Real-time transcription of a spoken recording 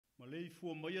lei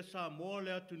fua maia Samoa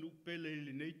le atu nupele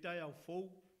ili nei Taeao fou.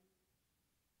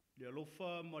 Le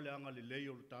alofa ma le anga le lei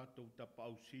o le tātou tapa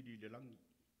au siri le langi.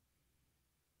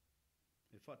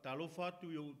 E whaatalofa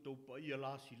atu i o tau pa ia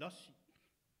lasi lasi.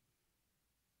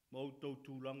 Ma o tau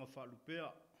tūlanga whalupea.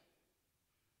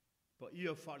 Pa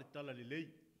ia whale tala le lei.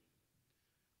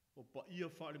 O pa ia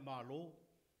whale mālo.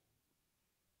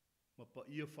 Ma pa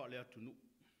ia whale atu nu.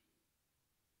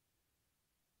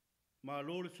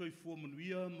 Mālo le soifua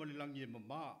manuia ma le langi e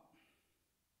mamā.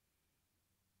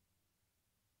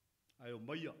 Ai o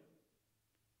maia.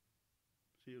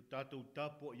 Se o tātou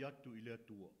tāpo i atu i le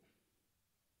atua.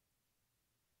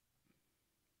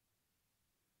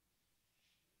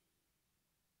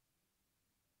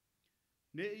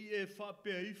 Ne i e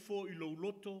whapea ifo i lou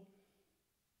loto.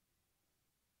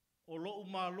 O lou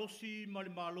mālosi ma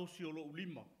le mālosi o lou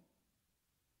lima.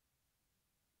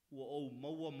 Ua ou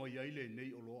maua mai aile nei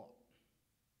o loa.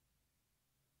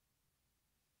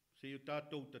 Se o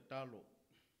tātou tatalo.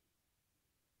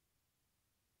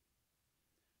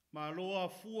 Ma loa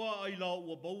fua ai la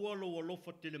ua baua lo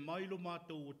alofa tele mai lo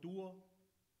mātou atua.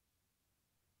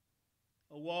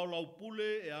 A wao lau pule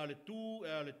e ale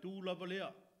tū lava lea.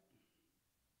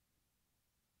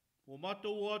 O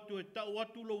mātou atu e tau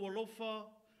atu lo alofa,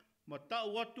 ma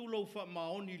tau atu lo wha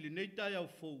maoni li nei Taeao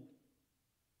fou.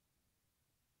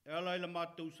 E ala ila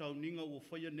mātou sauninga ua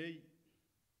whaia nei.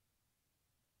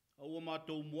 A ua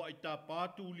mātou mua i tā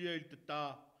pātu lia i te tā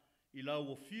i la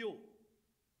ua fio.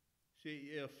 Se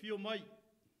i ea fio mai,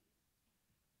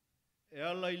 e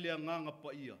ala i lea nganga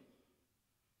pa ia.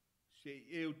 Se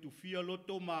i eo tu fia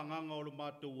loto mā nganga o le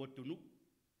mātou atunu.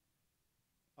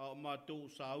 A o mātou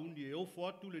sauni e ofo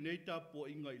atu le nei tāpua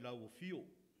inga i lau o fio.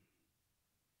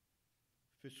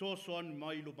 Fesoasoan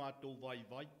mai lo mātou vai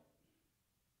vai.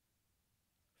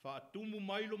 Whaatumu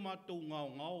mai lo mātou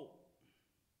ngao ngao.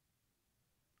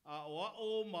 A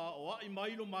o ma o ai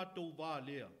mai lo mātou vā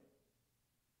lea.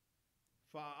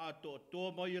 Wha ato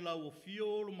toa mai e lau o fio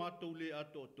lo mātou le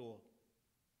ato toa.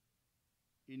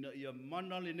 Ina ia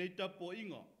mana le nei tapo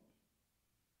inga.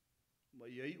 Ma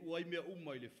ia i uai mea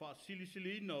umai le wha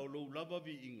sili ina o lou lava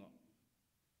vi inga.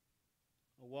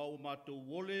 A wao mātou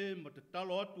wole ma te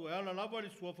talo atu e ala lava le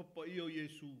suafa pa i o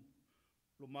Yesu.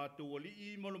 Lo mātou wali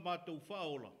i ma lo mātou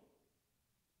whaola.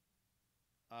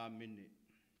 Amene.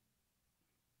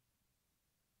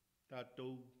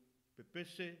 Tātou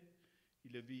pepese. I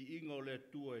le vi inga o le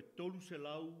atua e tolu se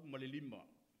lau ma le lima.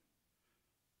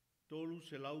 Tolu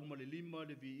se lau ma le lima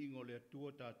le vi inga o le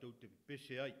atua tātou te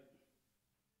pese ai.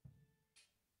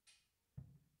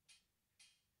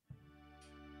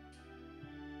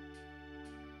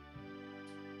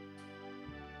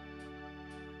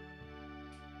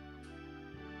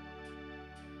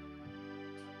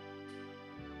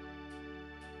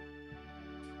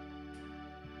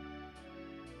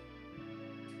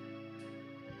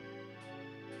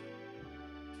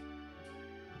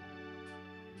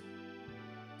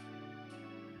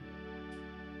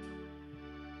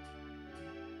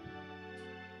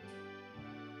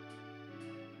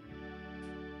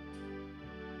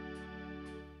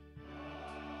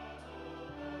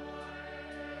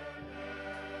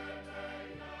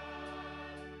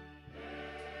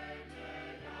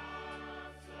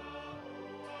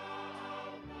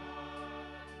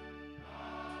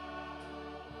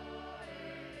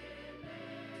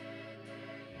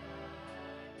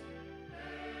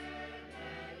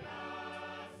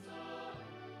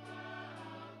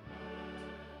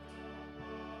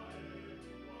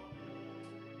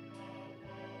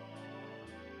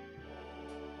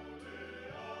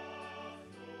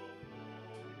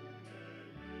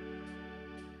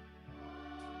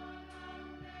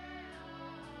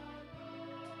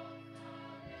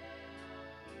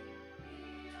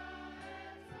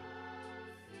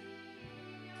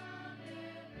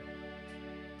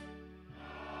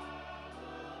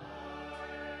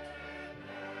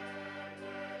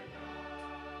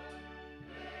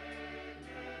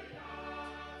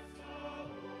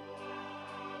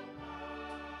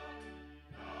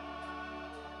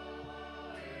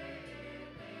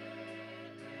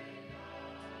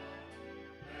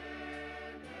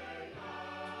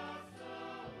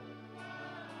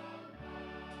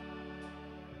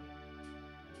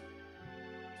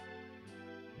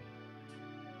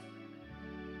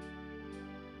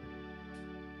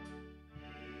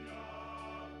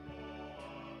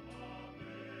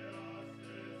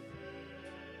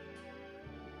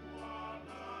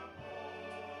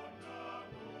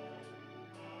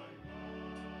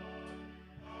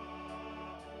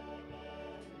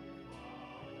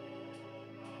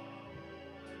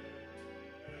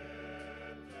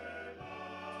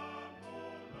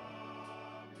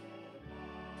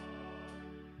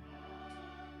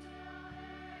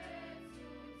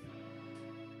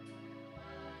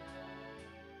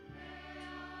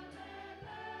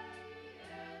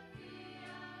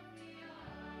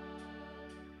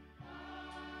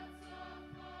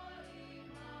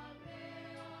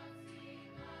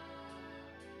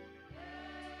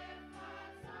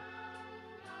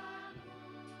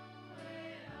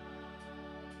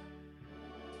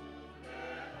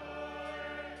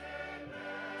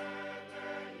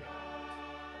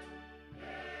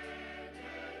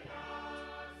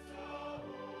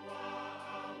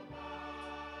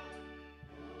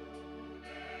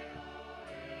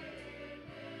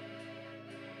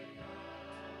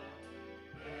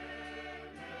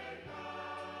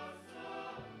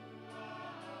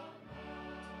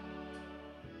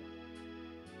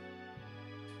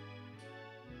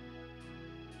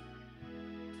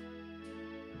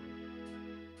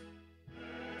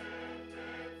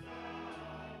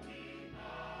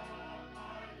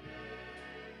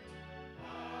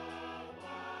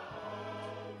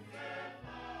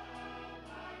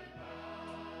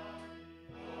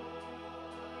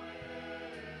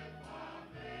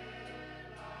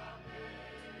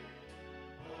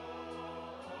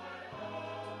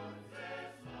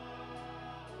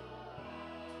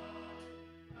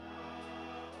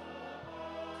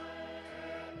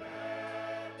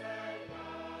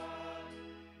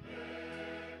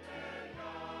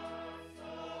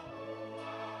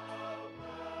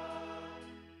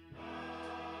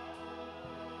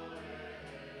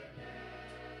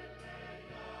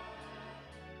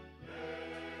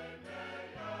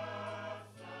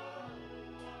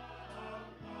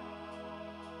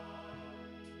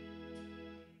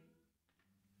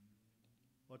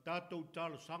 tātou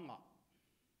talo sanga.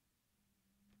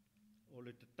 O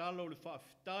le tatalo le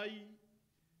whaafitai,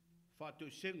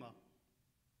 whaatau senga,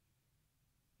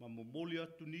 ma momoli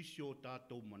atu nisi o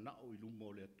tātou manao I luma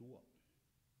o le atua.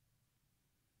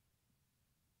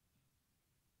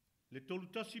 Le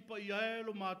tolutasi pa I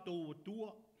aelo mātou atua,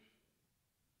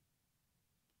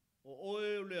 o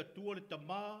oe o le atua le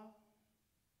tamā,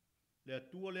 le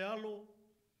atua le alo,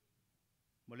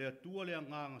 ma le atua le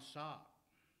anganga sā.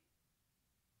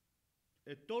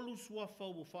 E tolu suafa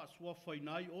o wha suafa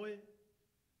inai oe,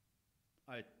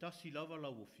 a e tasi lava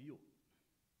lau o fio.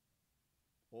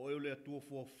 O oe o le atua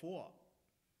fuafoa,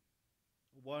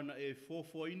 wana e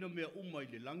fuafoa ina mea umai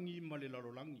le langi ma le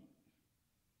larolangi.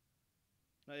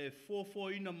 Na e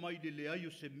fuafoa ina mai le ai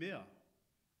o se mea,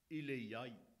 I le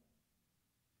iai.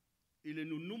 I le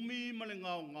nunumi ma le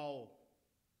ngao ngao,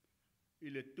 I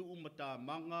le tuu mata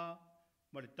manga,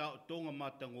 ma le tau tonga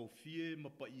matango fie ma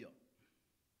paia.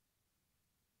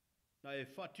 Na e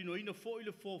whatino ina fo I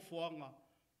le fuafoanga,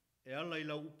 e ala I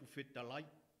la upu whetalai.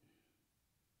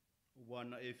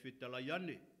 Wana e whetalai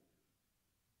ane,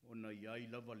 o na iai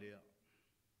lava lea.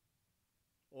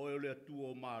 O e o le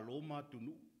atua o mālo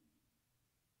mātunu,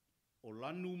 o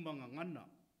lanu mangangana,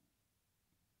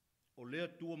 o le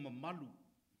atua mamalu,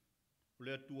 o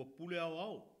le atua pule au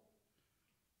au,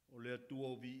 o le atua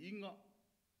o vi inga,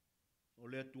 o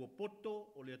le atua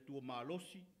poto, o le atua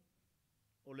malosi,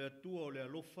 o le atua o le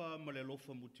alofa ma le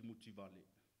alofa muti muti vale.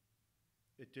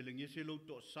 E te lengese lau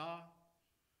to sa,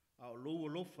 a o lou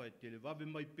alofa e te le vave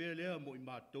mai pēr lea mo I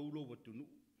mātou lo watunu.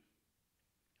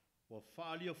 Wa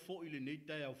whaalia fo I le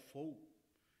neitai au fau,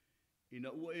 ina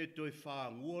ua e toi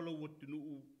whaangua lo watunu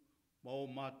ma o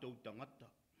mātou tangata.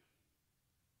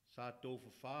 Sa tau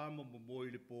whawhama mo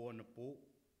moi le po ana po.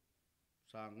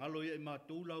 Sa ngalo ia I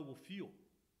mātou lau o fio.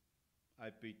 Ai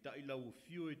peitai lau o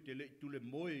fio e te le tule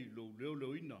moe I lo leo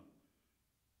leo ina.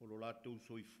 O lo lātou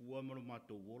soifua ma lo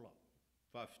mātou wola.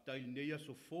 Whaafitai nei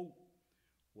aso fau.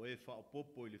 O e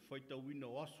whaapopo I le whaita wina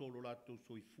o aso lo lātou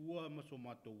soifua ma so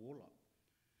mātou wola.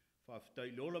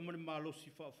 Whaafitai le ola mani malosi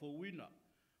whaafo wina.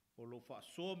 O lo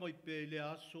whaasoa mai pē le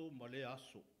aso ma le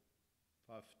aso.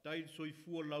 Whaafitai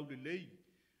soifua lau le lei.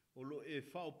 O lo e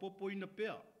whaapopo ina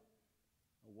pēa.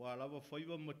 Wa lava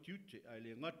whaiva matiute, ai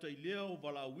le ngata I lea o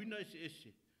wala wina ese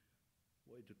ese.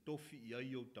 Wa e te tofi I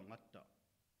ai o tangata.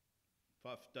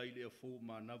 Whaafitai lea fō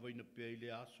ma nawa ina pēa I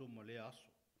le aso ma le aso.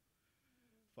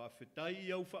 Whaafitai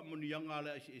I au whaamonianga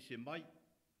le ese ese mai.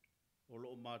 O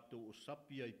lo o mātou o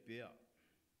sapi ai pēa.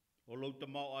 O lo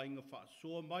tamau ainga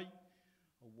whaasoa mai.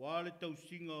 A wale tau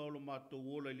singa o lo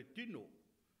mātou ola I le tino.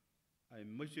 Ai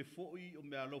maise fōi o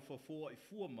mea lau whafoa I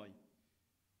fua mai.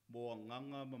 Mo a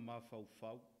nganga ma mawhau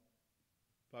whau.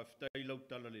 Whaafitai lau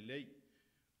tala le lei.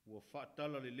 Ua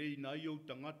whaatala le lei na i au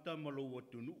tangata ma lo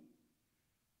watunu.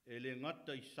 E le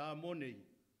ngata I Samonei.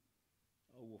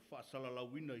 Ua whaasala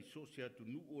lawina I sose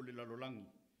atunu o le lalolangi.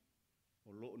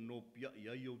 O lo no pia I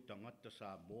ai au tangata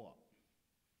Samoa.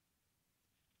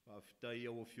 Whaafitai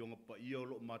au fionga pa ia o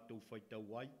lo mātou whaitau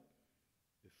wai.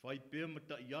 E whai pēr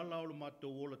mata I ala o lo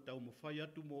mātou ola tau ma whai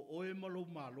atu mo oe malo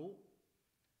malo.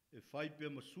 E whai pēr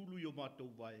masulu I o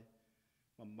mātou vai,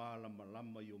 ma mālama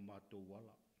lama I o mātou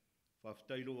wala.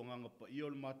 Whaafitai lo anganga pa ia o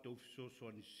lo mātou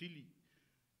fisosoa ni sili.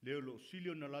 Leo lo sili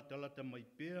o na lata lata mai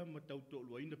pēr, ma tau to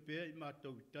lua ina pēr I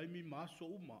mātou I taimi maaso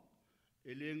uma.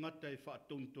 E le ngata e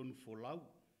whaatonu tonu folau,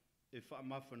 e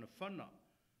whaamawhana whana,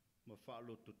 ma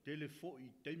whaalo to telefo I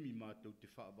taimi mātou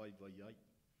te whaavai vai ai.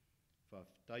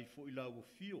 Whaafitai fo I lau o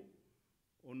fio,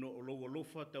 ono o loa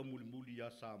lofa tau muli muli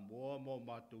a Samoa ma o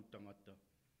mātou tangata.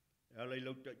 E ala I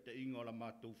lau ta inga o la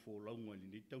mātou fō launga li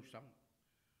nei tau sanga.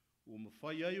 Ua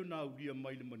mawhai ai o nā uria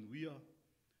mai le manuia,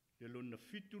 le lo na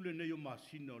fitu le nei o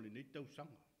māsina o le nei tau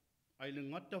sanga. Ai le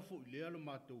ngata fo I lea lo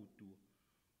mātou utua.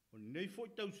 O nei fo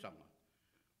I tau sanga.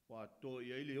 Wa to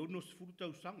I ai le ono sifuru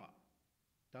tau sanga.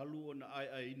 Talu o na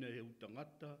ai ina he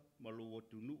utangata, ma lo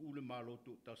watu nuu le malo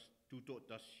tuto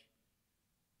tasi.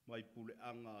 Mai pule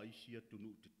anga isi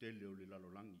atunu te tele o le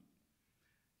lalolangi.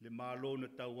 Le malo na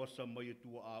tau asa mai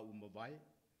atua a umawai,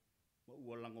 ma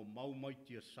ua lango mau mai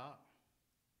tia sa,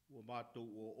 ua mātou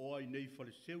o oa I nei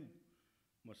fale seu,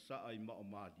 ma sa ai mao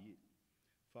maadie.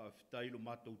 Whaafitai lo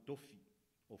mātou tofi,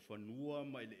 o Fanolua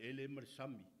ma ele ma le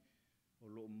sami, o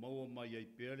lo maua mai ai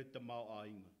pēr le tamau a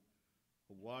inga,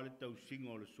 o wale tau singa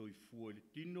o le soifua I le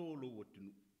tino o lo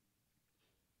watunu.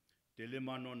 Te le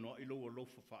mano no ilo o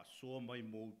lofa whaasoa mai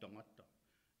mo utangata.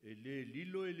 E le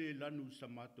lilo e le lanu sa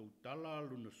mātou tala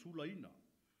alo na sula ina.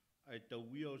 Ai tau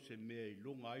ia o se mea I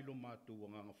longa ailo mātou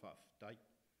wanganga whaafitai.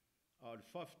 A le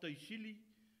whaafitai sili,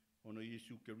 ona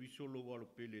Iesu Keriso lo walo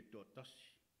pele to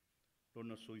atasi.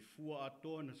 lona soifua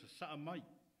atoa na sasaa mai,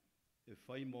 e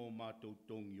whai mo mātou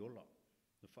tongi ola,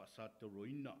 na whaasata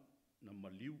roina, na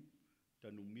maliu,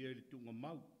 tanu mia le tunga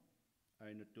mau,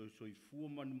 ai na toi soifua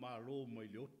manu mālo mai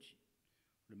le oti,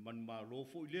 le manu mālo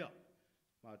fo ilea,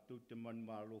 mātou te manu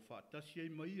mālo whaatasi ai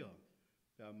maia,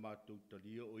 pia mātou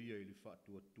talia o ia ili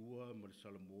whaatuatua ma le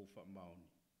salamo whaamaoni.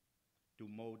 Tu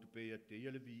mau te pea te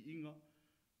ia le vi inga,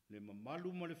 le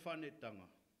mamalu ma le whanetanga,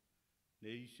 le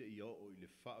ise ia o i le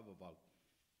whaavavau.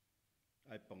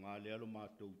 Ai pangale alo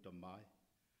mātou tamai,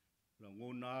 la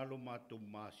ngona alo mātou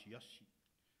māsiasi,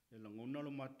 la ngona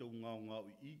alo mātou ngau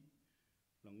i,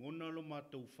 la ngona alo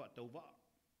mātou whaatau wa,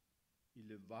 i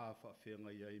le vā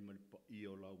whaafenga iai ma le pa i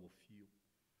o lau o fio.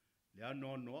 Le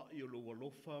ano anoa i o lo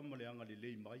walofa ma le anga le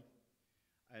lei mai,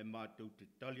 ai mātou te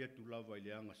talia tu lava i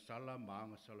le anga sala ma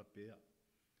anga sala pea.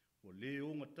 O le o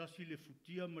ngatasi le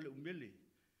futia ma le umele,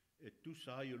 e tu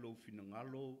sa i o lo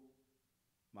finangalo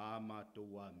ma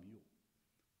mātou wa mio.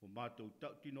 O mātou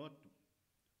tau tino atu,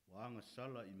 o anga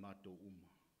sala i mātou uma.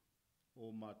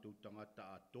 O mātou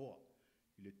tangata atoa,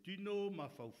 i le tino ma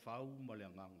fau ma le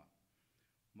anganga.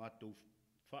 Mātou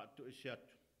whaato e se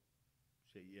atu,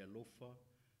 se i alofa,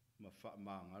 ma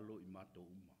whaamangalo i mātou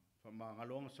uma.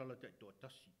 Whaamangalo anga sala te toa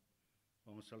tasi,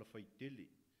 anga sala whaitele,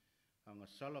 anga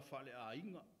sala whaale a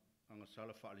inga, anga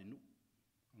sala whaale nu,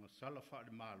 anga sala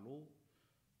whaale mālo,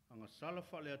 anga sala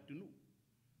whaale atunu,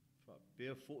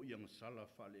 pea fo i anga sala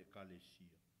whaale kalesia.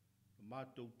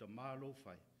 Mātou ta mālo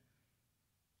whai,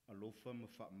 alofa ma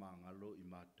whaamangalo i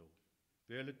mātou.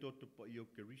 Pea le toto pa i o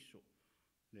keriso,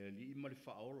 le li ima le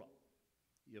whaola,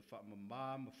 ia whaamamā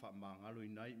ma whaamangalo i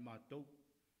nai mātou,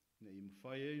 na i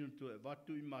mwhai e tu e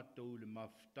watu i mātou le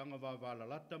mawhitanga wāwala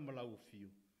lata malau o fio,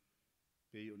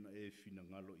 pei ona e whina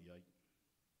ngalo i ai.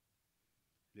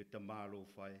 Le ta mālo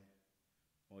whai,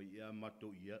 o ia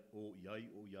mātou o iai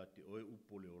o ia te oe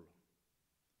upo le ola.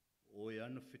 O e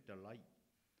ana whetalai,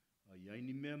 a iai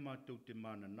ni mea mātou te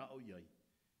mana na o iai,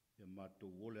 ia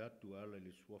mātou ole atu ala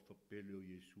le suafa pele o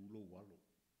Jesu lo walo.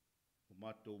 O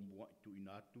mātou mua i tu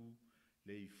inatu,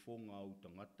 le i fonga au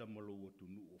tangata malo o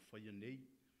tunu o whaia nei,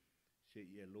 se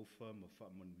i alofa ma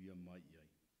whaamanuia mai iai.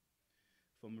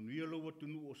 Whaamanuia lo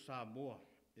watunu o Samoa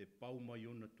e pau mai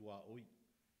ona tua oi.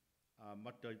 A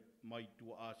mata mai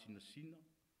tua asina sina,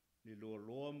 le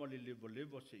loa ma le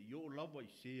leva se i o lava i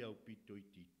se au pito i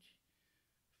titi.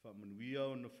 Whaamanuia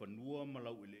ona whanua ma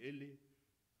lau ele,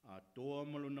 a toa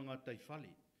malo na ngatai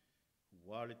whale,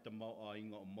 wale tamau a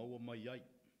inga o maua mai iai.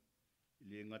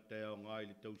 Le ngatai au ngai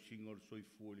le tau singa o le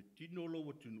soifua le tino lo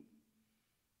watunu.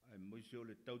 Ai moise o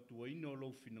le tautua ina o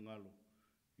lau finangalo,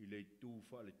 i le tū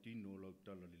wha le tino o lau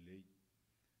tala le lei.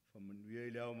 Whamanuia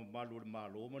i le au mamalu o le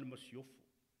malo ma le masiofo,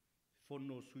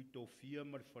 fono sui Tofia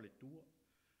ma le whaletua,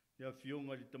 lea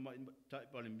fionga li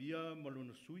taipale mia ma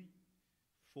luna sui,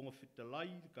 fonga fitalai,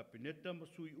 le kapineta ma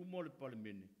sui uma o le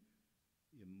palemene,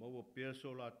 ia maua pea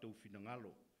so la tau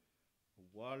finangalo, o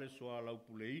wale soa lau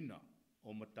puleina,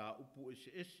 o mata upu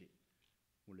ese,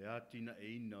 o le atina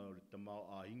e ina o le tamau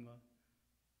a inga,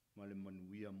 ma le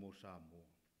manuia mo Samoa.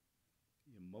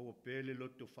 Ia maua pele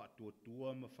loto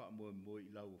whaatuatua ma whaamoe i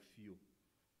lau o fio.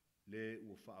 Le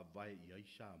ua whaavai i ai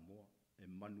Samoa, e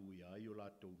manu i ai o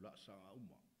lātou laksa a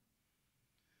uma.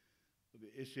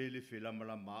 Ese le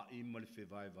whelama i ma le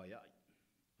whewai ai.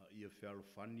 A ia whealo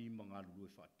whani ma ngā lulue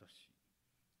whaatasi.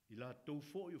 I lātou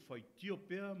fo i o whai tio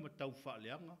pea ma tau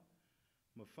whaaleanga,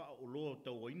 ma wha o loa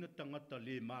tau aina tangata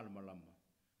le malamalama.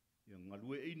 Ia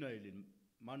ngalue eina e le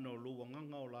mana o loa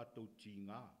nganga o lātou ti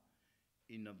ngā.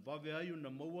 Ina vave ai o na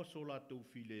maua so lātou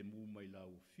file mū mai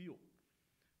lau fio.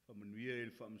 Whamanuia e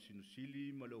le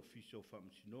whaamasinosili ma le ofisa o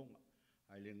whaamasinonga.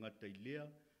 Ai le ngata i lea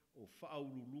o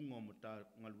whaaululunga o mata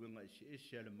ngaluenga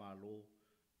ese ale mālo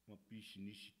ma pisi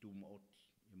nisi tū maoti.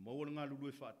 Ia maua ngā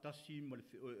lulue whaatasi ma le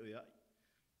whioe oi ai.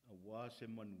 A wā se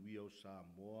manuia o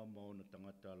Samoa ma o na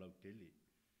tangata lau tele.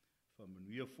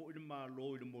 Whamanuia fo i le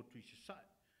mālo i le motu i se sae.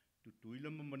 Tutuila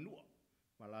ma manua.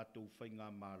 Ma lātou whai ngā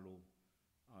mālo,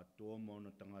 a toa mauna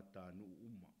tangata anu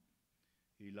uma.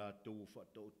 I lātou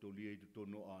whata o tolia i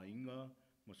tutono a inga,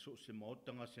 ma so se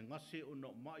maotanga se ngase o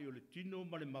na mai o le tino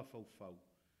ma le mawhauwhau,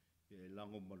 e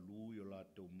lango malu i o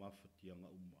lātou mawhatianga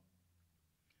uma.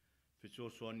 Wheso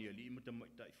soani ali imata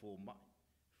maitai fō mai,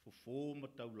 fō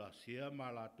matau la sea ma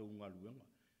lātou ngaluenga,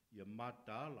 ia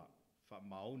mātāla, wha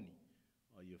maoni,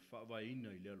 a ia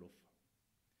whawaina i le alofa.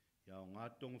 Ia o ngā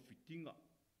tonga whitinga,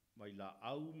 mai la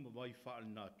au ma vai whaal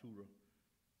nātura.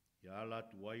 Ia la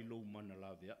tu wailo mana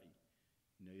la veai.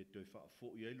 Ina e toi wha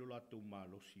fo i ailo la tau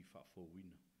mālosi wha fo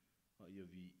wina. A ia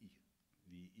vi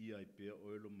ia i pea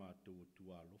oelo mātou o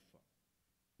tua alofa.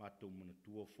 Mātou mana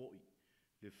tua fo i.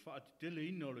 le whaatitele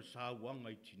ina o le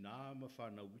sāwanga I tina ma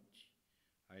whanau witi.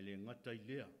 Ai le ngata I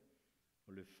lea,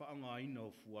 o le whaanga ina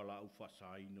o fuala au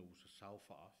whasa ina o sa sao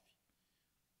whaafi.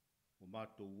 O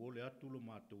mātou wole atu lo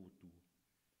mātou atua.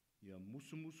 Ia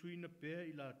musu ina pēr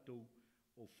I lātou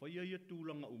o whaia ia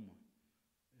tūlanga uma.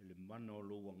 E le mana o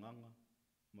loa nganga,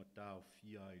 ma tāo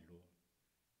fia I loa.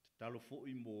 Te talo fo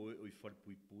I moe o I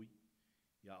whalpui.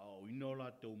 Ia o ina o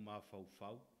lātou mā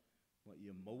fau. Ma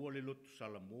ia maua le lotu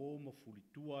salamo ma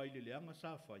fulitua I le leanga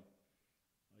sa whai.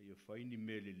 Ia whaini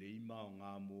me le leima o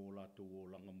ngā mō lātou o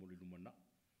langa mo le lumana.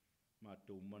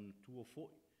 Mātou mana tua foi.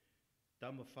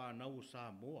 Tama whanau o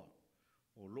Samoa.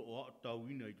 O loo a tau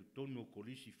ina I tu tono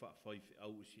kolisi whai fe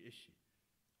au esi.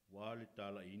 Wale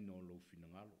tala ina o lo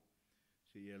finangalo.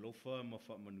 Se ia lofa ma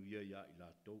whamanuia ia I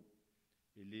lātou.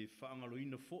 E le whaangalo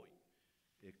ina foi.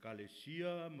 E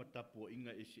kalesia ma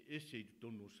Tapuaiga esi I tu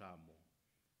tono Samoa.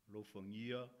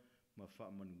 Lofangia ma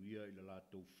whaamanuia I la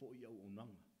lātou foi au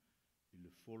onanga. I le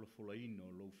fola ina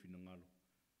o lo finangalo.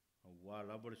 A wā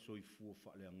lava le soifua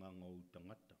whaaleanganga o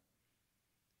tangata.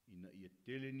 Ina ia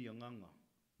tele ni anganga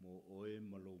mo oe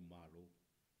malo malo.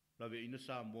 Lawe ina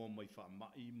Samoa mai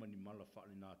whaamai mani mala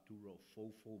whaale nā tura o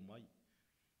fau mai.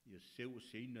 Ia seu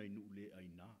seina I nuule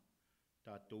aina.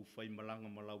 Tātou whai malanga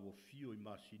malau o fio I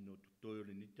masino tutoio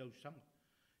le ni tausanga.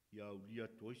 Ia au lia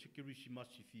toise kerisi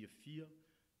masi fia.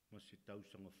 Ma se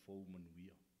tausanga fau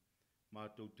manuia.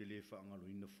 Mātou te le whaangalo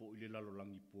ina fo I le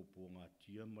lalolangi pōpō ngā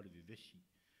tia ma le vevesi.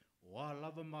 O a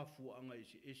lava mafuanga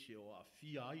ese o a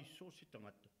fia ai so se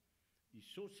tangata. I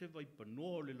so se vai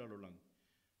panoa o le lalolangi.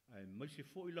 Ai mai se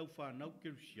fo I lau whanau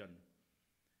kerusiana.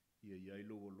 Ia iai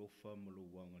lo o lofa ma lo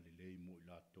wanga le lei mo I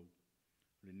lātou.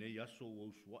 Le nei aso o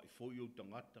usua I fo I o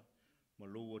tangata. Ma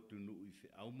lo o tunu I fe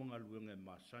au mga luenga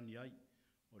masani ai.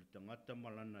 O le tangata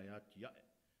malana ya ti ae.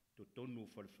 To tonu o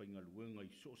whalewhainga luenga I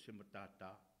so se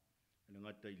matata. Le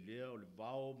ngata I lea o le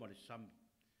vao ma le sami.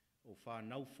 O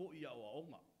whanau fo I a o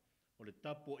aonga. O le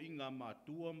Tapuaiga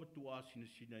mātua matua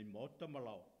sina I maota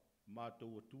malao.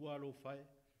 Mātou atua alo whae.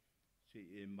 Se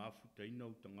e mafutaina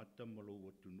o tangata malo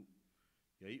atunu.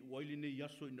 Ia I waile nei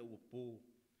yaso ina ua pō.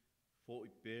 Fo I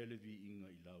pēle vi inga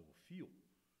I lau o fio.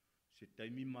 Se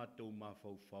taimi mātou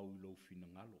mafau I lau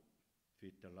finangalo.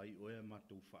 Whetalai oea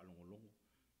mātou whaalongolongo.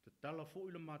 Ta tala fo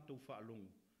I la mātou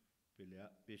whaalongo.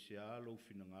 Pese a lau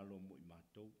finangalo mo I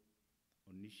mātou.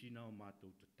 O nisi na o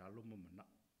mātou ta talo mamana.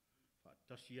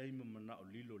 Tasi ai mamana o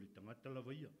lilo li tangata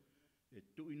lavaia. E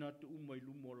tu ina tu umai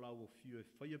lumo lau o fio e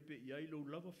whaia pe I ai lau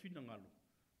lava finangalo.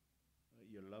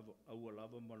 Ia lava, aua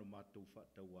lava malo mātou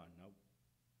whaatau anau.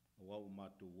 Au au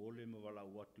mātou ole ma wala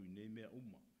watu I nei mea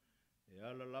uma. E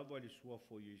ala lava le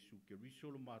suafo Yesu ke riso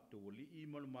lo mātou o li I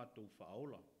malo mātou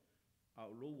whaola.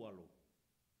 Au lo walo.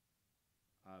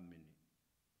 Amen.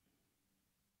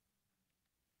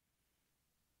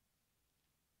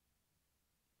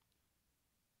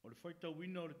 O le whaitau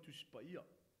wina o le tusi pa ia.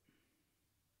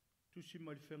 Tusi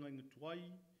mai le whenga inga tuai.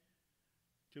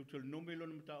 Teo tele nome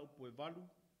lona mata upo e valu.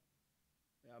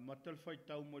 E a mata le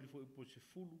whaitau mai le fo upo se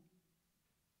fulu.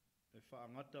 E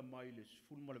whaangata mai le se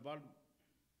fulu ma le valu.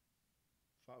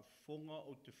 Whaafonga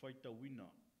o te whaitau wina.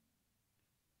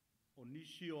 O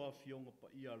nisi o a fionga pa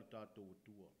ia le tātou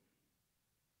atua.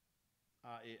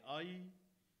 A e ai,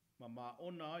 ma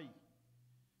ona ai.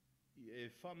 I e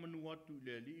whamanu atu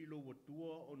le li ilo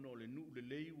watua o no le nu le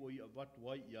lei wa I a watu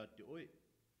ai I a te oe.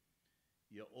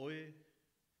 I a oe,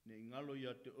 ne ingalo I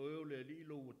a te oe o le li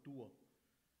ilo watua.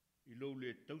 I lo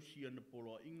le tausi ana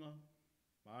polo inga,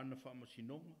 ma ana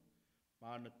whamasinonga,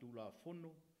 ma ana tula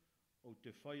fono, o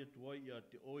te whai atu ai I a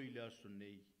te oe le aso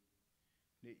nei.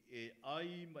 Ne e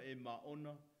ai ma e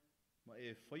ona, ma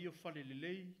e whai o whale le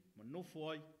lei, ma nofo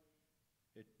ai,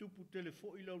 e tupu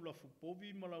telefo I lau lafu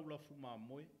povi ma lau lafu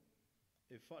mamoe,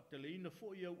 e whaateleina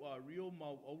fo I au a rio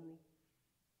mau auro,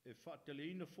 e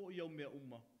whaateleina fo I au mea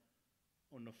uma,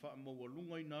 o na whaamaua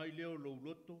lunga I nai leo lau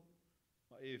loto,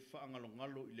 ma e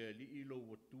whaangalongalo I le li I lau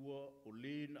watua o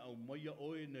le na au maia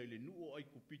oe na I le nuo ai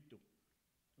kupito,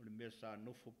 o le mea sa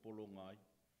nofo polo ngai,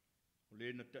 o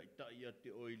le na taitai a te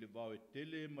oe I le vau e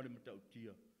tele ma le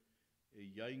matautia, e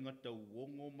iai ngata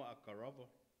uongo ma a karava,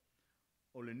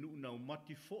 o le nu na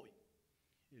umati foi,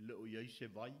 e leo iai se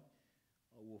vai,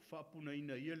 o whapuna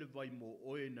ina ia le vai mo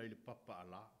oe na I le papa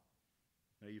ala.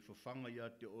 Na I whawhanga ia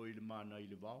te oe le mana I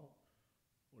le vau.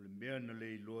 O le mea na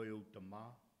le loe o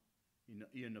tamā. Ina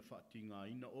ia na whaatinga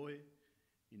ina oe.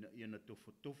 Ina ia na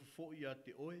tofu fo ia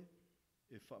te oe.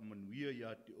 E whaamanuia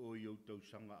ia te oe o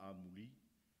tausanga a muri.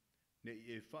 Ne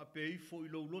e whapei fo I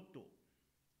lo loto.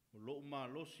 O lo ma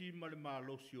losi ma le ma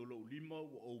losi o lo lima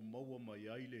o maua mai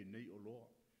aile nei o loa.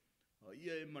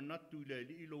 Ia e manatu le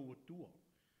li ilo watua.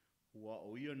 Ua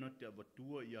o ia na te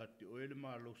avatua ia te oele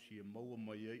malosi e maua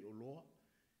mai ei o loa.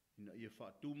 Ina ia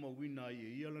whaatu mawina i e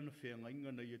ia lana whenga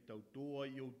inga na ia tautoa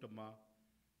i o tama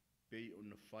pei o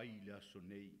na whai le aso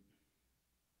nei.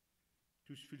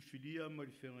 Tus filfilia mai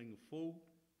le whenga inga fau.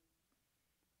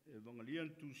 E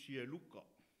vangalian tu si e luka.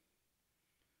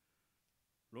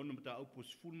 Lona mata upo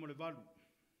sifuru ma le valu.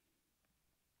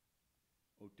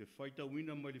 O te whaita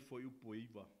wina mai le foi upo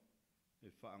iwa. E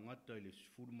whaangata i le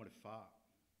sifuru ma le whaa.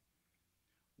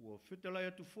 Ua whetalai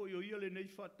atu foi o ia le nei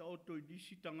whata oto i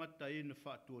disi tangata e na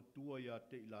whatua tua ia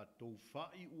te i la tau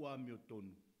whai ua meo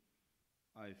tonu.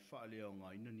 Ai wha lea o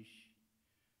ngā ina nisi.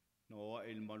 Na oa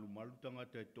e le malu malu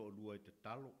tangata e toa lua e te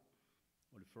talo.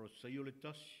 O le wharasai o le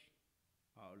tasi.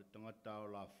 A o le tangata o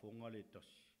la fonga le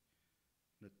tasi.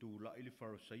 Na tū la i le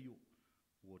wharasai o.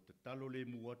 Ua te talo le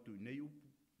mu atu i nei upu.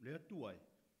 Le atu ai.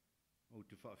 O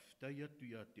te whaafitai atu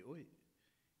ia te oe.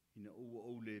 Ina ua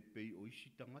o le pei o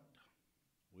isi tangata.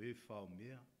 O e whao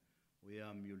mea, o e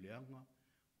amio leanga,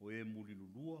 o e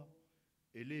mulilulua,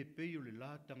 e le pei o le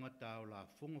la tangata o la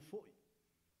fonga foi.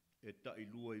 E ta i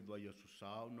lua i vai aso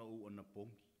sao na o ana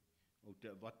pongi. O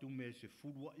te vatu me se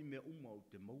furua i mea uma o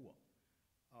te maua.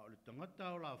 A o le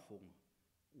tangata o la fonga,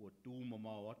 ua tū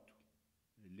mamao atu.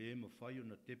 E le mawhai o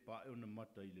na te pae o na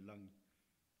mata i le langi.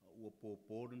 A ua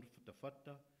pōpōra na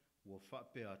whatawhata, ua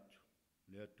whape atu.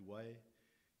 Le atu ai,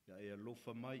 ia e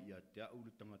alofa mai ia te au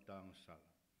le tangata ngasala.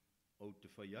 O te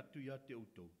whai atu ia te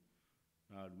autou.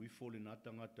 Nā luifo le nā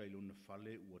tangata i lona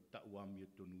whale ua tau amia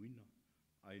tonuina.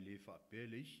 Ai le whaapea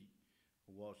le isi.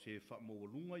 Ua o se wha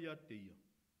maualunga ia te ia.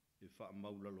 E wha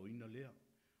maulalo ina lea.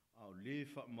 Ao le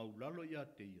wha maulalo ia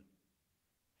te ia.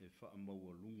 E wha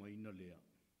maualunga ina lea.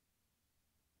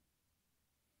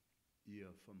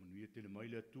 Ia wha manuia te le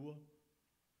maile atua.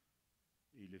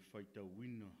 I le whaita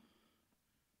wina.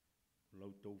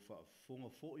 Lau tau wha fonga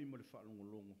fōi ma le wha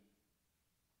longolongo.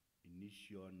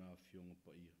 Inisio ana fionga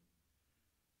pa ia.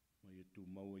 Mai e tu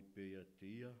maua i pēia te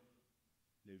ia,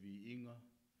 le vi inga,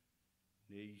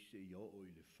 ne i se i o i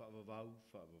le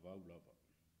whaavavau lava.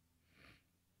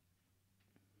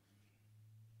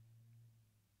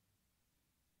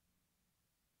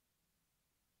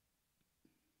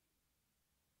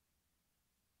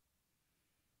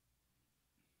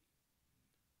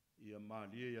 Ia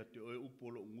maalia ia te oe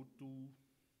upolo ngutu,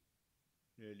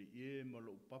 ne li e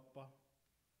malo papa,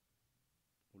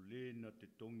 o le na te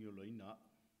tongi o laina.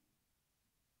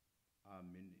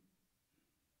 Amen.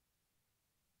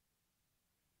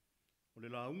 O le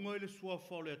launga i le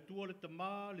suafa o le atua le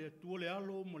tamā, le atua le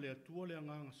alo, ma le atua le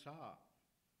anganga sā.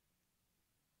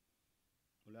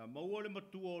 O le amaua le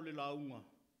matua o le launga.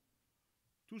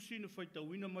 Tusi na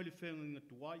whaitawina mai le whenga inga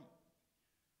tuai.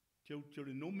 Teu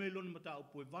le nome lo na mata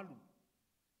upo e valu.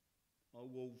 Au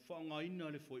au whaanga ina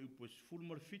le fwoi upo e sifuru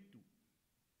ma le fitu.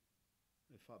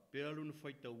 E whapea lo na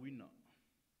whaitawina.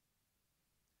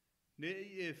 Ne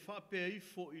e whapea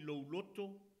ifo i lou loto.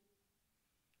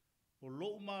 O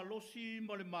lou malosi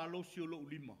ma le malosi o lou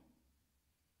lima.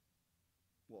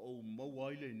 Wa au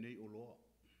mauaile nei o loa.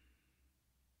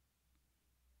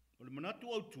 O le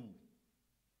manatu au tū.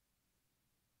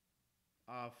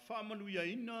 A whamanuia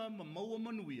ina ma maua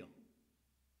manuia.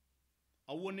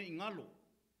 Aua ne ingalo.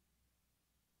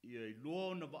 Ia i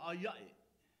loa na vaai ae.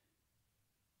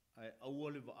 Ai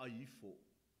aua le vaai ifo.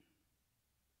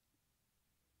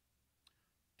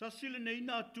 Tasile ne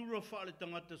ina atura whaale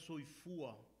tangata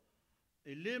soifua.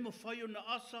 E le mawhai o na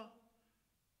asa,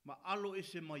 ma alo e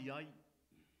se mai ai.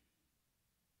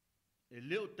 E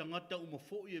leo tangata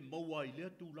umafoi e maua i lea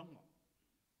tūlanga.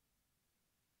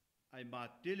 Ai mā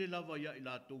tele lava ia i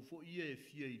la tōfo ia e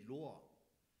fia i loa.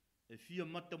 E fia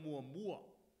mata mua mua.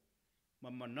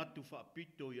 Ma manatu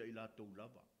whaapito ia i la tō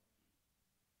lava.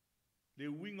 Le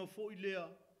winga fo i lea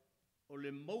o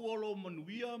le maualo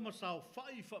manuia ma sao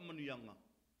whai wha manuianga.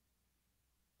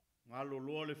 Ngā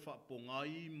loloa le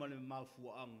whaapongai ma le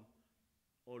mafuaanga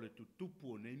o le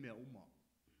tutupu o nei mea uma.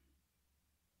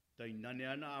 Tai nane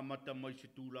ana a mata mai se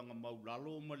tūlanga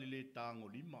maulalo ma le tāngo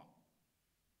lima.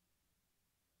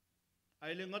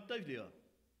 Ai le ngatai lea,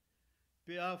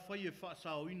 pe a whai e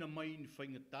whaasauina mai ni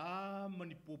whainga tā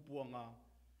mani pōpuanga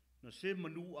na se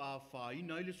manu a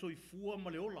whaina ile soifua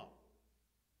ma le ola.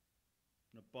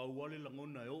 Na pauale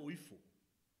langona e o ifo.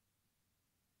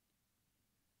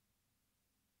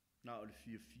 Na o le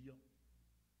fia fia.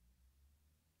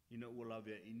 Ina ua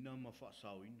lawea ina ma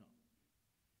whaasauina.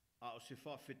 A o se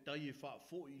whaafetai e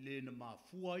whaafo i le na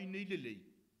mafua i nei lelei.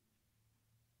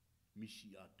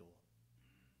 Misi atoa.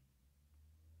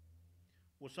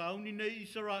 O sauni nei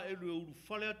Israelu e uru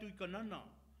whale atu i kanana.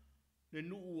 Le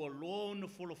nu ua loa na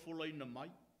fola ina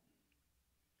mai.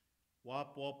 Wa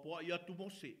poa poa i atu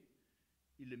mose.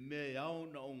 I le mea au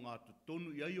na o ngā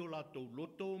tonu i ai o lātou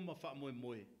loto ma wha moe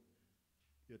moe.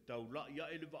 Ia tau la ia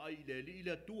ele wa ai le li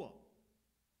le atua.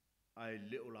 Ai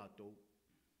le o lātou.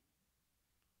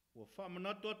 Ua wha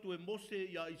manatu atu e Mose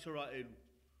ia Israelu.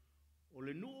 O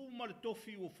le nuu ma le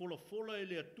tofi o fola fola e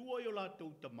le atua i o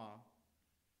lātou tamā.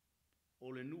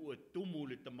 O le nuu e tumu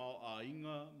le tamao a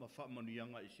inga ma wha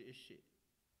manuianga ese ese.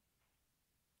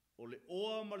 O le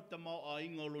oa ma le tamao a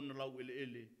inga o lona lau ele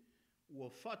ele. Ua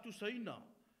whatu saina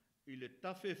i le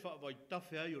tafe whawai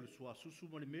tafe ai o le sua susu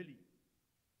ma le meli.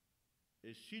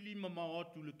 E sili ma mau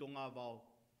atu le tonga vau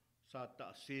sa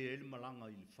ta se ele malanga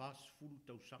i le fast fulu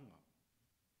tausanga.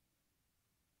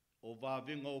 O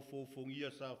vavenga o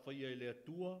fofongia sa whaia e le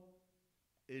atua,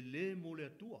 e le mo le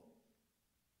atua,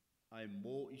 ai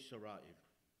mo Israel.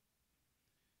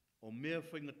 O mea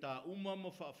whaingata uma ma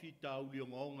whaafita au li o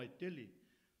ngaonga e tele,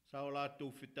 sa o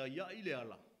lātou whita ia i le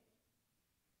ala.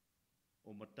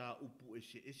 O mata upu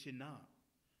ese nā,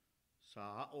 sa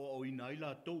hao o ina i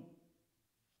lātou,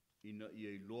 ina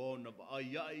i loa na ba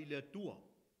ai ia i le atua,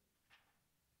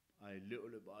 ai leo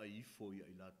le ba ai ifo ia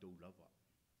i lātou lava.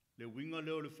 Le winga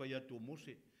leo le whai atu o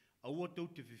Mose, aua tau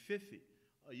te whiwhewe,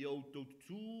 ai au tau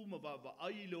tū ma wa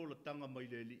ai leo la tanga mai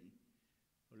le li.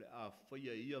 O le a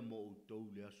whaia ia mo o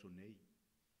tau le aso nei.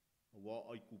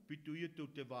 Awa ai kupitu ia tau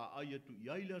te wā ai atu i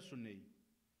ai le aso nei.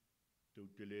 Tau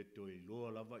te le to e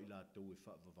loa lava i la tau e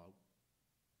wha vavau.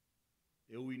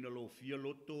 E ui na lo fia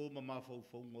loto ma mawhau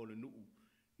whaunga o le nuu,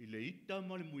 i le ita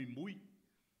ma le mui mui,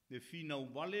 le fina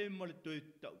wale ma le toi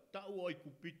tau ai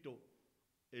kupito,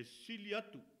 e sili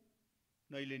atu,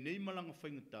 na i le nei malanga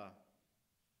whaingata,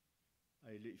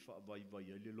 ai le i wha vai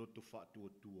vai, ai le loto wha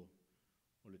tua,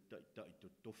 o le taita i to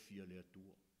tofia le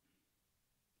atua.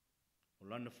 O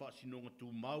lana wha sinonga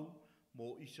tū mau,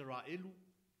 mo Israelu,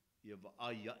 ia wa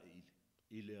ai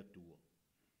i le atua.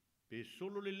 Pe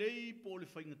solo le lei po le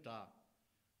whaingata,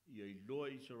 ia i loa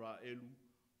Israelu,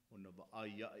 o na wa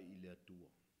ai i le atua.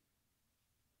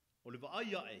 O le wa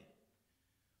ai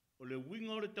o le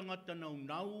winga o le tangata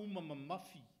nau ma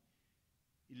mamafi,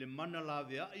 i le mana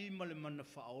lawe ai ma le mana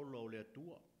whaola o le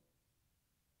atua.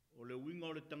 O le winga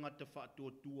o le tangata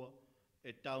whaatua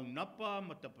e tau napa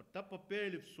ma tapatapa pe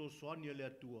le fsosoani a le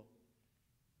atua.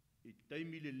 I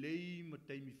taimi le lei ma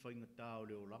taimi whaingata o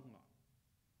le olanga.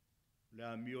 Le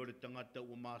ami o le tangata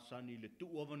ua maasani le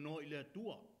tuu avanoa i le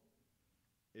atua.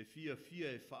 E fia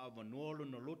e whaavanoa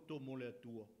na loto mo le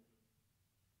atua.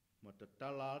 Ma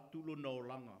tatala atulo na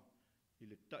olanga i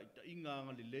le taita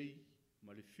inga le lei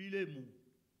ma le file mu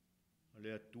a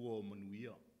le atua o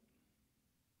manuia.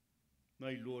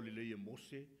 Nai loa le lei e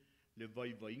Mose le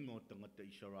vai inga o tangata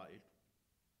Israel.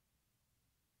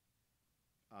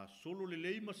 A solo le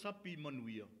lei masapi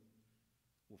manuia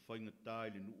o whaingata i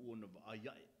le nuu na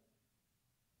vaaiae.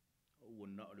 Ua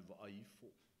na le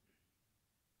vaaifo.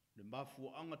 Le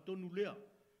mafua anga tonu lea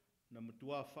na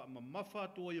matua wha mamafa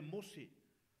atoa e Mose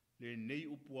le nei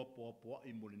upu apoa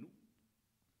i mo le nuu.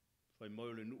 Whai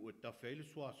mai le nuu e tawhai le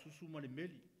soa susu ma le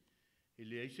meli. E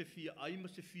le aise fia ai ma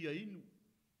se fia inu.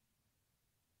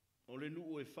 O le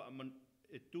nuu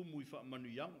e tumu i wha manu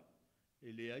yanga.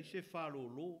 E le aise whalo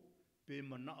lo pe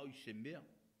manao i se mea.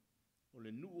 O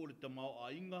le nuu o le tamao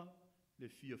a inga, le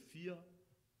fia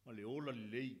ma le ola le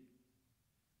lei.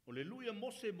 O le luia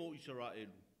Mose mo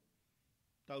Israelu.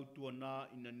 Tau tua nā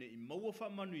ina ne i maua wha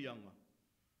manu yanga.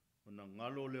 O na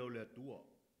ngalo leo le atua.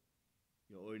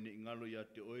 Ia oe ne ngalo ia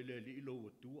te oe le li ilo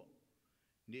atua.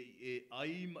 Ne e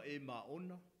ai ma e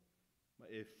maona. Ma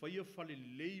e whaia whale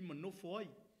lei ma nofo ai.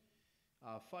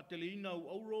 A whatele ina au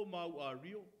auro ma au a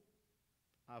rio.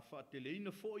 A whatele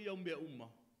ina fo i au mea uma.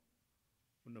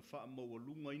 O na wha maua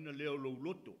lunga ina leo lo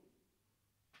loto.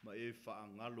 Ma e wha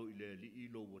ngalo i le li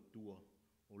ilo atua.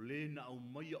 O le na au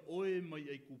maia oe mai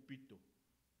ai kupito.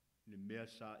 Le mea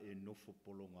sa e nofo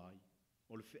polonga ai.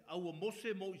 O le fe aua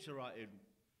Mose mo Israelu.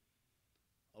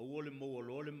 Aua le moa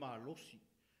lo le malosi,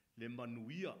 le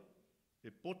manuia,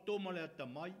 le poto ma le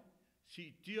atamai, si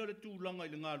itia le tūlanga i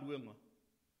le ngā luenga.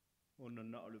 O na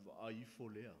na le wa ai ifo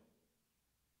lea.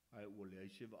 Ai ua le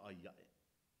aise wa ai ae.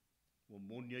 Ua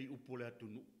moni ai upo le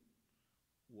atunu.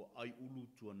 Ua ai ulu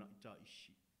tuana ita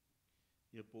isi.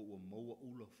 Ia po ua maua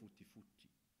ula futi.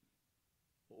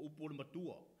 O upo le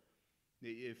matua. Ne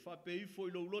e whape ifo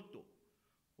i lo loto.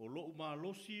 O lo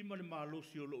malosi ma le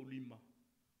malosi o lo lima.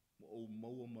 O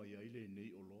maua mai aile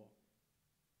nei o loa.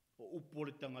 O upo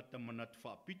le tangata manatu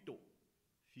whaapito.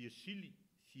 Fia sili,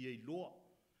 fia i loa.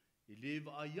 E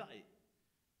lewa ai ae.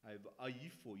 Ai wa ai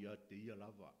ifo ia te ia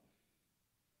lava.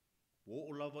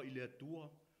 O lava i le atua.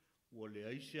 Ua le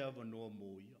aise avanoa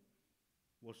mo ia.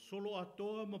 Ua solo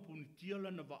atoa ma punitia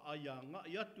lana wa ai a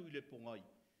ngai atu i le pongai.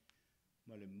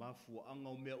 ma le mafuaanga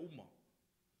o mea uma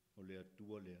o le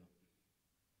atua lea.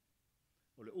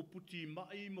 O le uputi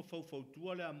mai ma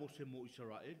faufautua lea mose mo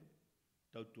Israelu,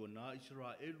 tautua nā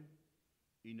Israelu,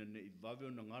 ina ne i vave o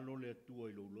na ngalo le atua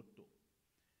i loto.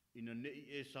 Ina ne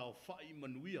i e sao fai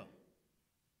manuia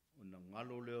o na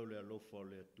ngalo leo le alofa o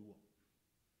le atua.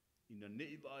 Ina ne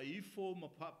i va ifo ma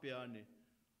papeane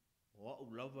o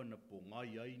au lava na po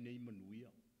ngai ai nei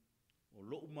manuia. O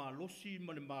loo malosi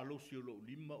ma le malosi o loo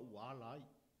lima ua ala ai.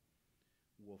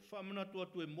 Ua whamana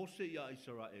tua e mose i a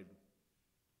Israelu.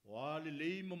 O ale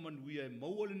leima manuia e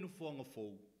maua le nufuanga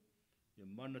fou. Ia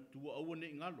mana tua aua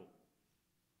ne ngalo.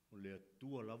 O le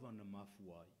atua lava na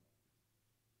mafuai.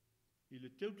 I le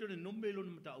teutele nomelo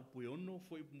na mata upu e ono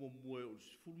fo i mue o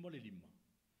sifuru ma le lima.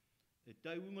 E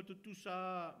tai winga tutu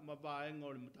sa ma vaenga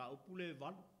o le mata upu le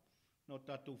valu. Na o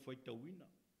tatou faita wina.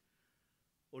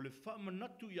 O le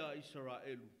whamanatu ia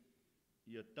Israelu.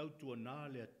 Ia tautua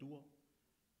nā le atua.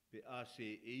 Pe a se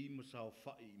e masao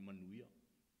fai i manuia.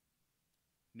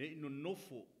 Ne ino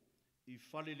nofo i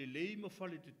fale le leima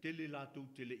fale te tele lātou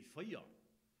tele i whaia.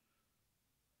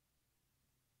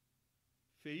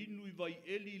 Fe inu i vai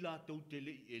eli lātou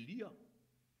tele i elia.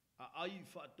 A ai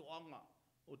whaatoanga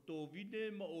o tō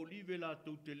vine ma olive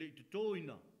lātou tele i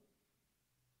tutoina.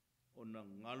 O na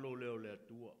ngalo leo le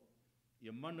atua.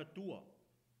 Ia mana tua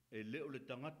e leo le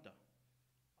tangata.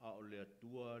 A o le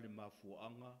atua le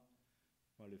mafuanga.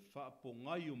 Ma le whaapo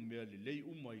ngai o mea le lei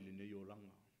umai le nei o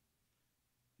langa.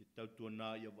 E tautua nā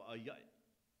ia wa ai ai.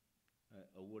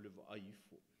 Aua le wa ai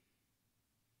ifo.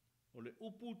 O le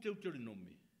upu teutere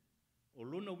nome. O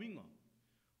lona winga.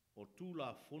 O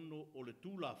tūla fono, o le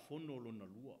tūla fono lona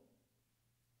lua.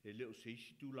 E leo se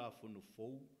isi tūla fono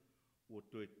fou. O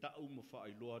toe tau ma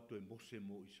whaailoa toe mose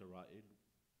mo Israelu.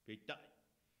 Pei tai.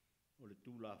 O le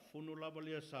tūla fono lava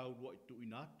lea saurua i tu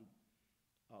inatu.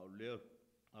 A o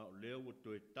leo o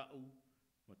toe tau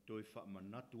ma toe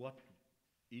whaamanatu atu.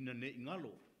 Ina ne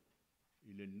ngalo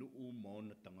i le nuu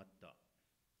maona tangata.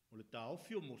 O le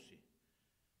taofio mose.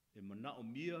 E mana o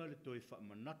mia le toe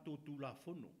whaamanato tūla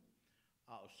fono.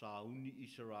 A o sauni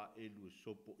Israelu e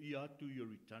sopo i atu i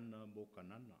oritana mo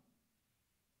kanana.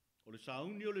 O le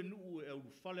sauni o le nuu e au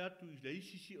fale atu i le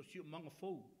isisi o sio manga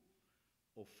fou.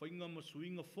 O whainga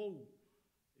masuinga fou.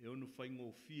 E onu whainga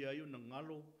o fia i o na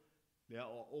ngalo le a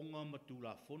o onga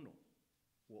matula fono.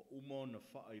 Ua uma o na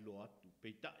wha ilo atu.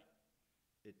 Peitai.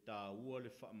 E tā ua le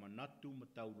wha manatu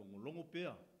matau longo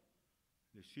pea.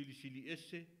 Le sili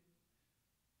ese.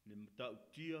 Le matau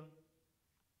tia.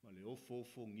 Ma le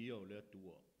ofo ngia o le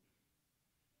atua.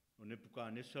 O ne puka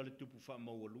anesa le tupu wha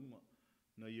maualunga.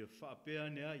 Na ia wha pea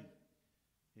ne ai.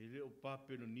 E le o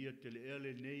pape no nia tele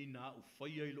ele nei na u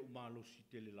whaia ilo malo si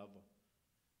tele lava.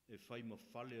 E whai ma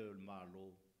fale o le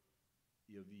malo.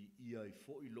 Ia vi ia i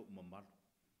fo ilo mamalu.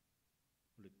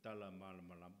 O le tala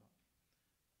malama.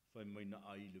 Whai mai na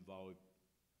ai le vau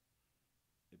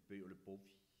e pei o le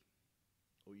povi.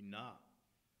 O ina.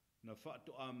 Na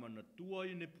whaato ama na tua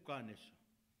i ne pukanesa.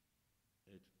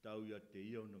 E te tau ia te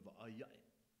ia o na wa ai ai.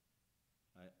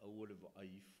 Ai au le wa ai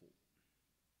ifo.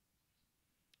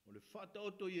 O le whaata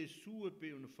oto Jesu e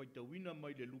pei o na whaitawina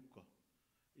mai le luka.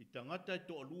 I tangata e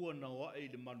to alua na wa e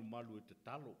le malu e te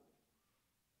talo.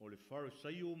 O le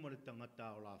farisaio ma le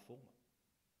tangata o la fonga.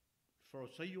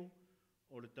 Farisaio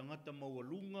o le tangata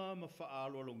maualunga ma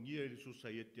whaalo alongia i le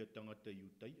society a tangata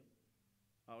iutaia.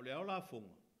 A o le au la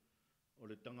fonga. O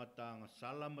le tangata anga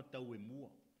sala ma tau e mua.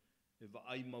 E wa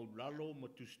ai maulalo ma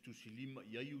tusi lima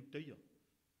i a iutaia.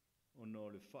 O na o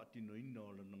le whaatino ina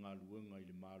o le nangaluenga i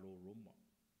le malo Roma.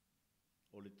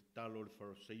 O le tatalo o le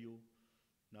farisaio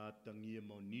na tangia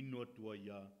mau nino atua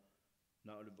ia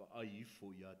na o le wa ai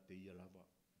ifo ia te ia lava.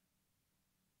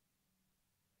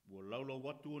 Ua laula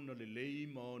watu ona le lei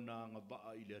ma o na anga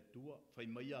waa i le atua, whai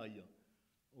mai aia,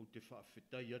 o te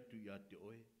whaafetai atu i a te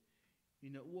oe.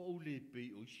 Ina ua o le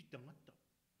pei o isi tangata,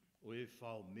 o e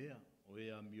whao mea, o e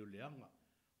a mio leanga,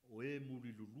 o e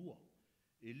muri lulua,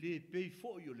 e le pei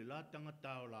foi o le la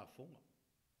tangata o la fonga.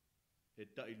 E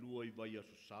ta ilua i vai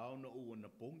aso saona o na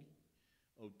pongi,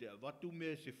 o te avatu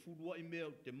mea se furua i mea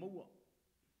o te maua.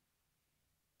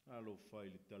 Alo whai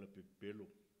le tala pepelo.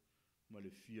 Ma le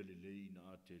fia le lei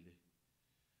na atele.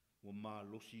 Ua maa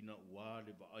losi na ua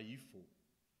le va aifo.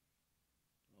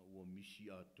 Ua misi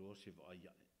atoa se va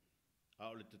aiae. A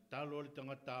o le tatalo le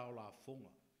tangata o la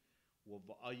fonga. Ua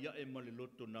va aiae ma le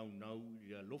loto nau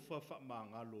i a lofa wha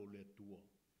maangalo le atua.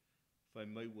 Whai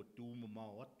mai ua tūma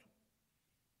mao atu.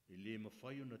 E le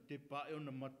mawhai o na te pae o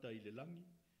na mata i le langi.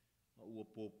 A ua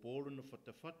pōporo na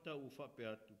whatawhata ua whape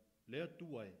atu. Le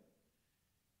atua e.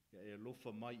 Ia e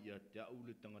lofa mai ia te au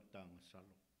le tangata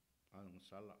anga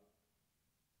sala.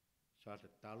 Sa te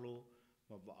talo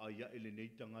ma vaai ele nei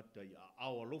tangata i a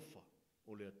awalofa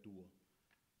o le atua.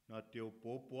 Nā te o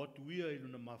pōpo atu ia i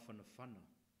luna mawhanawhana.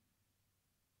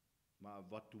 Ma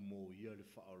watu mō ia le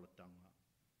whaolatanga.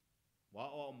 Wa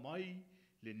o mai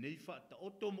le nei whaata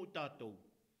oto mo tātou.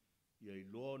 Ia i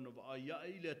loa na vaai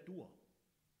i le atua.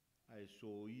 Ai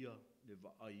so ia le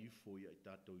vaai ifo ia i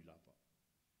tātou i lava.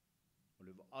 O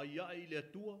le vaai i le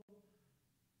atua.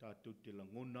 Tātou te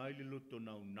langona i le loto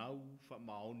nau nau wha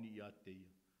maoni i a te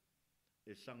ia.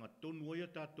 E sanga tonu ia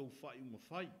tātou whai unga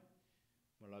whai.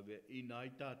 Ma lawe ina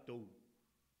ai tātou.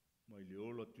 Mai le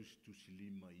ola tusi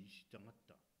lima i isi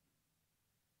tangata.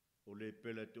 O le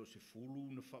pele te o se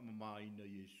fulu na wha mamaina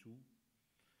Iesu.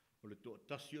 O le toa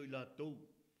tasio i lātou.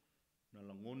 Na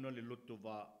langona le loto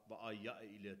va aiae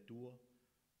i le atua.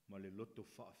 Ma le loto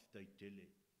whaafitai tele.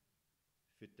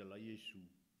 Whetala Iesu.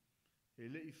 E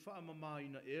le i wha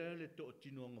mamaina e le toa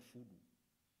tino anga fulu.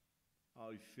 A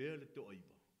i whea le toa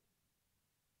iwa.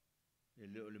 E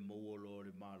leo le mauolo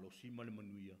le malo sima le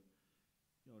manuia.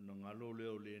 Ia na ngalo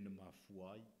leo le na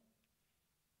mafuai.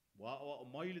 Wa o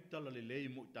mai le tala le lei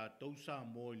mo tātou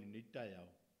Samoa i le Taeao.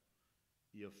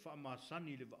 Ia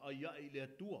whamasani le vaia i le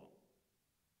atua.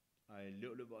 Ai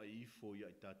leo le vai ifo ia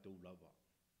i tātou lava.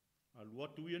 A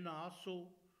luatu ia na aso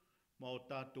ma o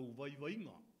tātou vai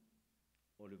vainga.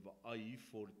 O le vai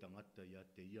ifo le tangata ia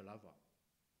te ia lava.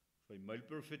 Whai mai le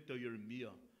profeta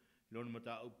Jeremia. Leona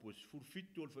mata au po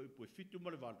furfitu o le po fitu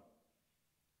ma le valu.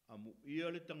 Amu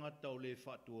ia le tangata o le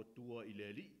whaatua tua i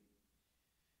le li.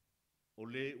 O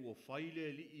le ua whai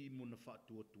le li i muna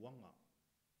whaatua tuanga.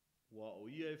 Wa o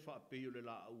ia e whaapei o le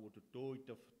la au o te tō i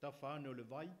tawhane o le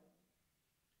vai.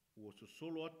 Ua so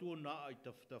solo atu o naa i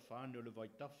tawhane o le vai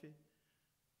tafe.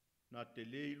 Nā te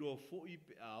le i loa fōi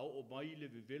pe a o mai le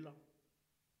vivela.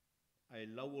 Ai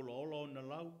lau o la ola o na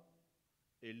lau.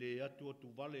 E le atu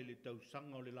vale le tau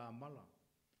sanga o le la mala.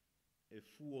 E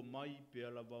fua mai pe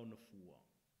ala vau na fua.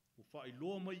 O whai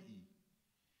loa mai i.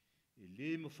 E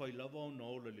le ma whai lava o na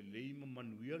ola le leima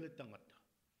manuia le tangata.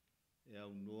 E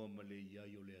au noa ma le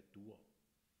iai o le atua.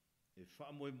 E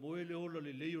wha moe moe le ola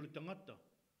le lei o le tangata.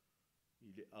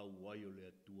 I le au wai o le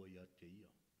atua ia te ia.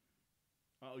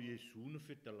 A o Iesu na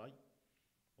whetalai.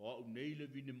 O au nei le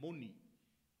vine moni.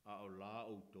 A o la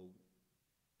o tau.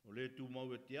 O le tu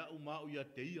mau e te au mau ia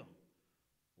te ia.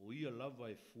 O ia lava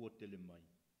e fua tele mai.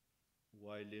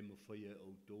 Wai le ma whaia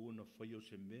au tau na whaia o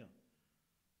se mea.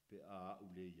 Pe a au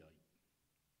le iai.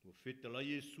 O whetala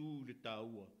Iesu le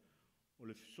taua. O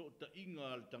le sota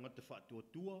inga le tangata whaatua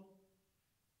tua.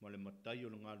 Ma le matai o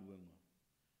le ngā luenga.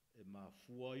 E ma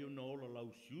fua i o na ola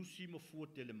lau siusi ma fua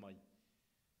tele mai.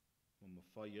 Ma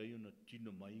whaia i o na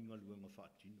tino mai inga luenga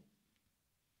whaatino.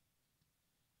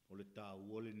 O le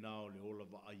tāua le nao le ola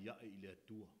wa aiae i le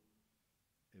atua.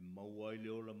 E maua i le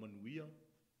ola manuia,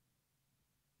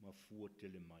 ma fua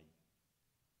tele mai.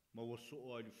 Maua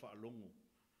soa i le whaalongo,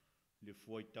 le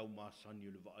fua i tau maasani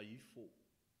o le wa aifo.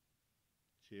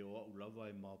 Se o au lava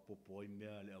e maa popo ai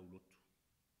mea le au lotu.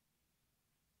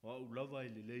 O au lava e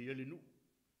le lei ele nu.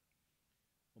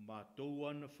 O maa tau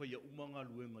ana whaia umanga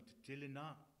luenga te tele nā.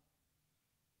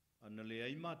 Ana le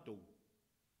ai maa tau.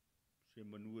 Se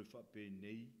manu e whape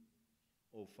nei,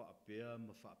 o whapea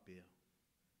ma whapea.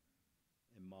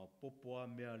 E maa popoa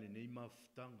mea le nei maa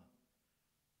futanga,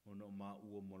 o na maa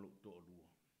ua malo to alua.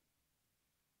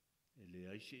 E le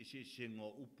ai se ngā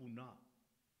upu nā,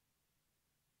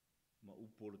 ma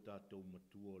upo le tātou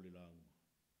matua o le launga.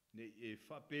 Ne e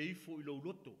whape ifo i lau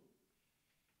loto,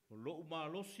 o lou maa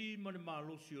losi ma le maa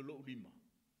losi o lou lima.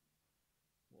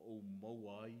 O mau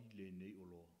ai le nei o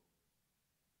loa.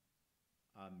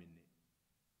 Amene.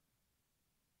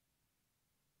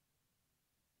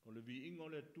 O le vi inga o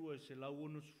le atua e se lau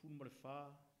ono se fuma le wha.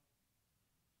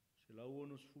 Se lau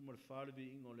ono se fuma le wha le vi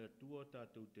inga o le atua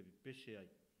tātou te pese ai.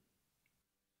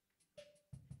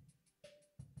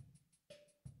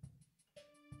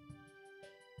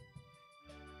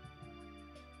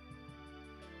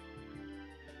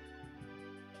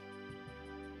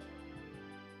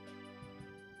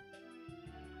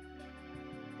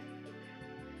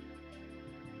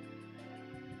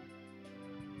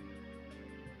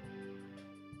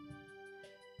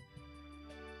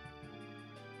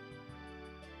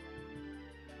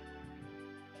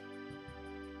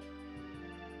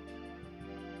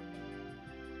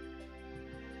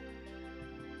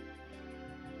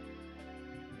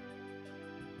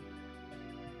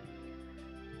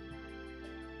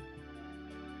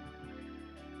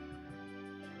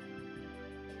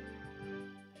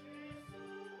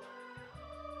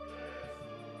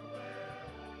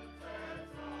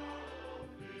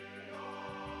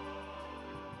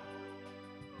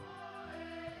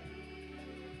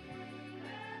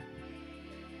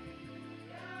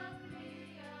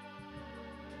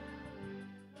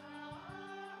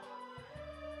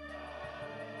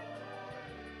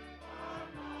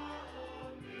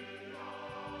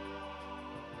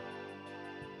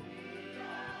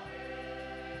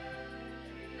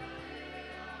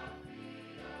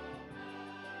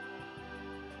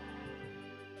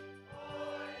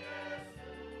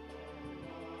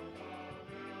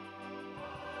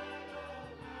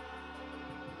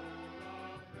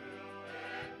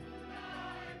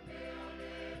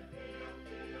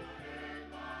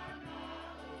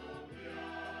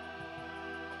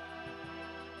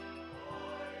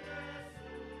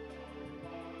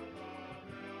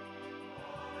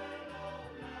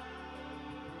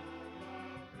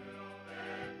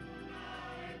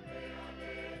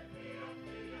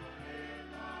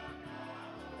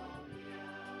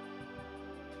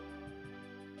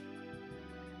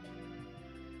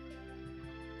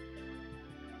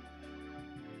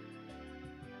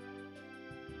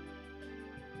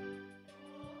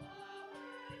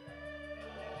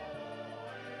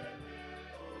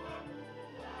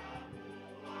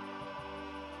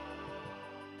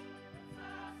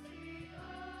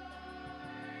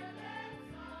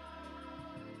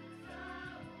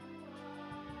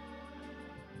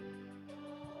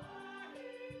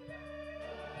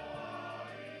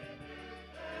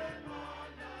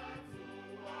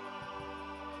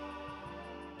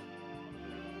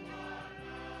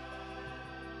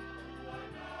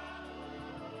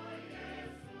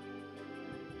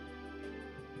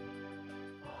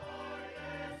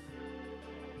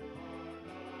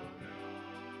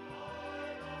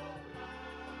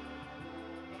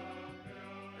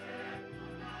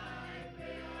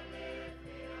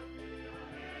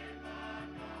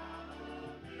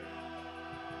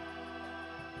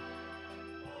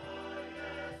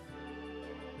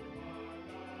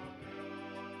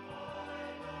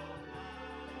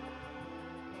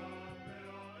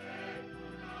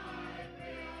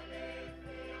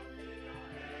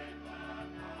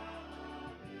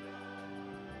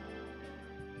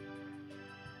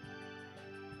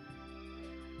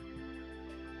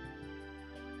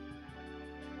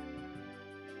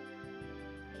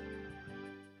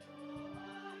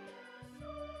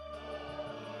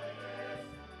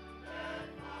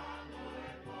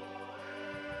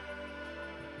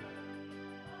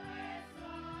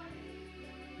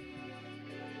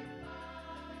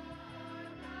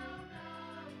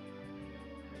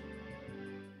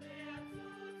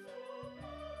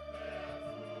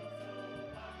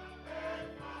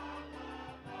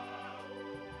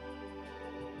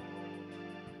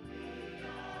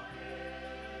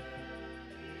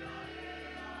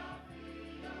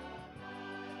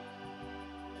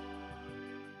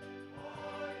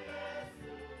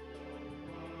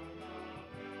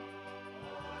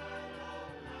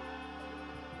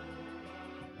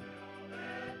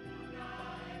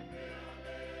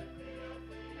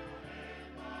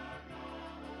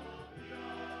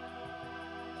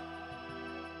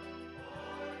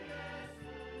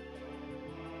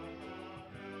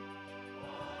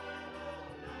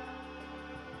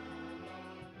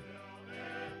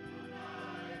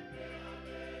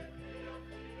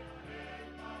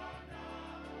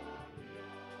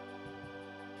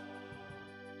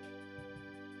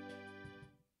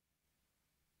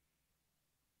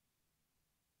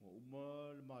 ma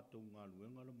le mātou ngā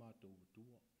luenga le mātou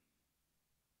tua.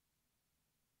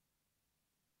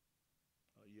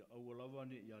 Ia awalawa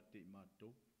ne ia te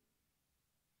mātou.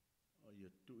 Ia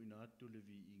tuina atu le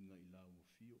vi inga I lau o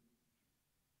fio.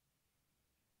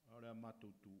 Area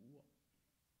mātou tu ua.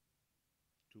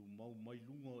 Tu mau mai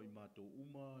lunga I mātou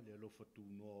uma, le alofa tu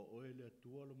noa oe le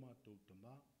atua le mātou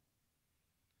tamā.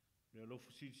 Le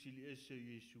alofa silisili ese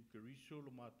Iesu Keriso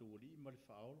le mātou ori ma le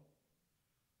whaola.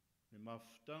 Le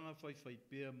mafutanga whai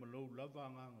pēr malau lava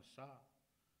nganga sā.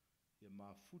 Ia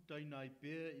mafuta ina I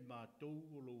pēr I mātou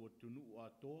o lo atunu o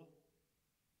atoa.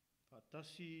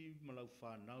 Whatasi malau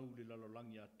whanau le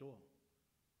lalolangi atoa.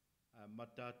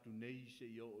 Matatu nei se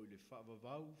I o le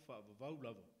whaavavau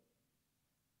lava.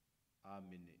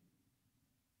 Amene.